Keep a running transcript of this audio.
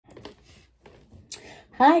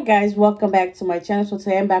Hi guys, welcome back to my channel. So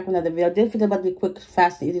today I'm back with another video. This video about to be quick,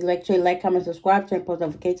 fast, and easy. Like, comment, subscribe, turn post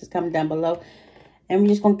notifications, comment down below. And we're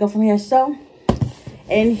just gonna go from here. So,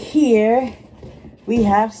 and here we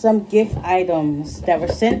have some gift items that were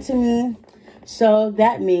sent to me. So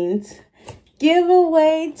that means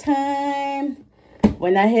giveaway time.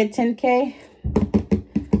 When I hit 10K,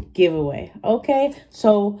 giveaway. Okay,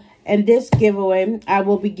 so in this giveaway, I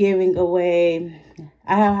will be giving away.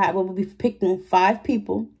 I will be picking 5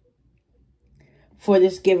 people for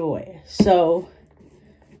this giveaway. So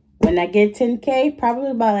when I get 10K,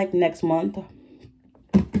 probably by like next month,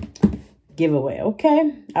 giveaway.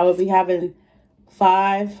 Okay, I will be having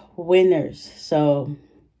 5 winners. So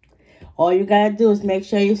all you gotta do is make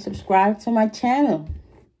sure you subscribe to my channel.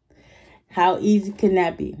 How easy can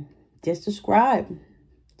that be? Just subscribe.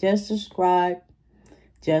 Just subscribe.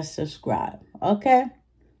 Just subscribe. Okay.